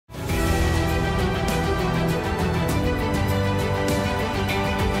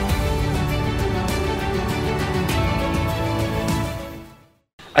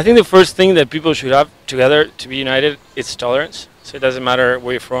I think the first thing that people should have together to be united is tolerance. So it doesn't matter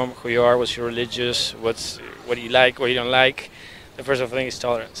where you're from, who you are, what's your religious, what you like, what you don't like. The first thing is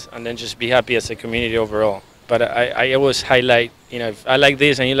tolerance, and then just be happy as a community overall. But I always highlight, if I like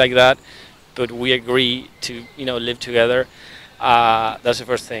this and you like that, but we agree to, live together. That's the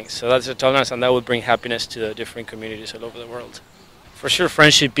first thing. So that's the tolerance, and that will bring happiness to the different communities all over the world. For sure,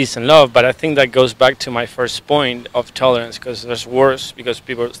 friendship, peace, and love. But I think that goes back to my first point of tolerance, because there's wars, because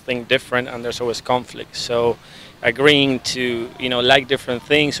people think different, and there's always conflict. So, agreeing to like different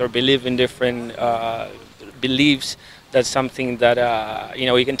things or believe in different beliefs, that's something that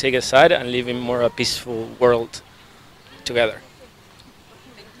we can take aside and live in more a peaceful world together.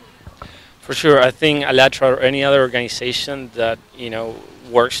 For sure, I think Alatra or any other organization that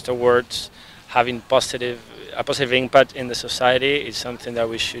works towards having a positive impact in the society is something that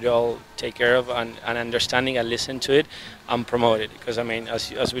we should all take care of and understanding and listen to it and promote it. Because I mean,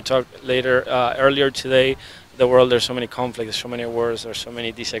 as we talked earlier today, the world, there's so many conflicts, so many wars, there's so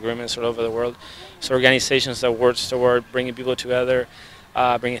many disagreements all over the world. So organizations that work toward bringing people together,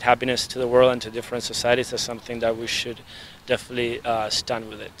 bringing happiness to the world and to different societies, is something that we should definitely stand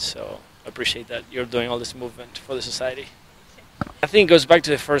with it. So I appreciate that you're doing all this movement for the society. I think it goes back to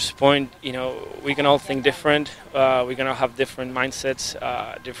the first point. We can all think different. We can all have different mindsets,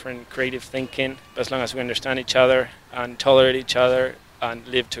 different creative thinking. But as long as we understand each other and tolerate each other and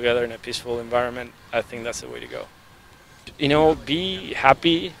live together in a peaceful environment, I think that's the way to go. Be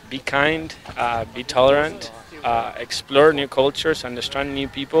happy, be kind, be tolerant, explore new cultures, understand new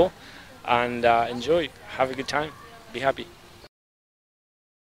people, and enjoy. Have a good time. Be happy.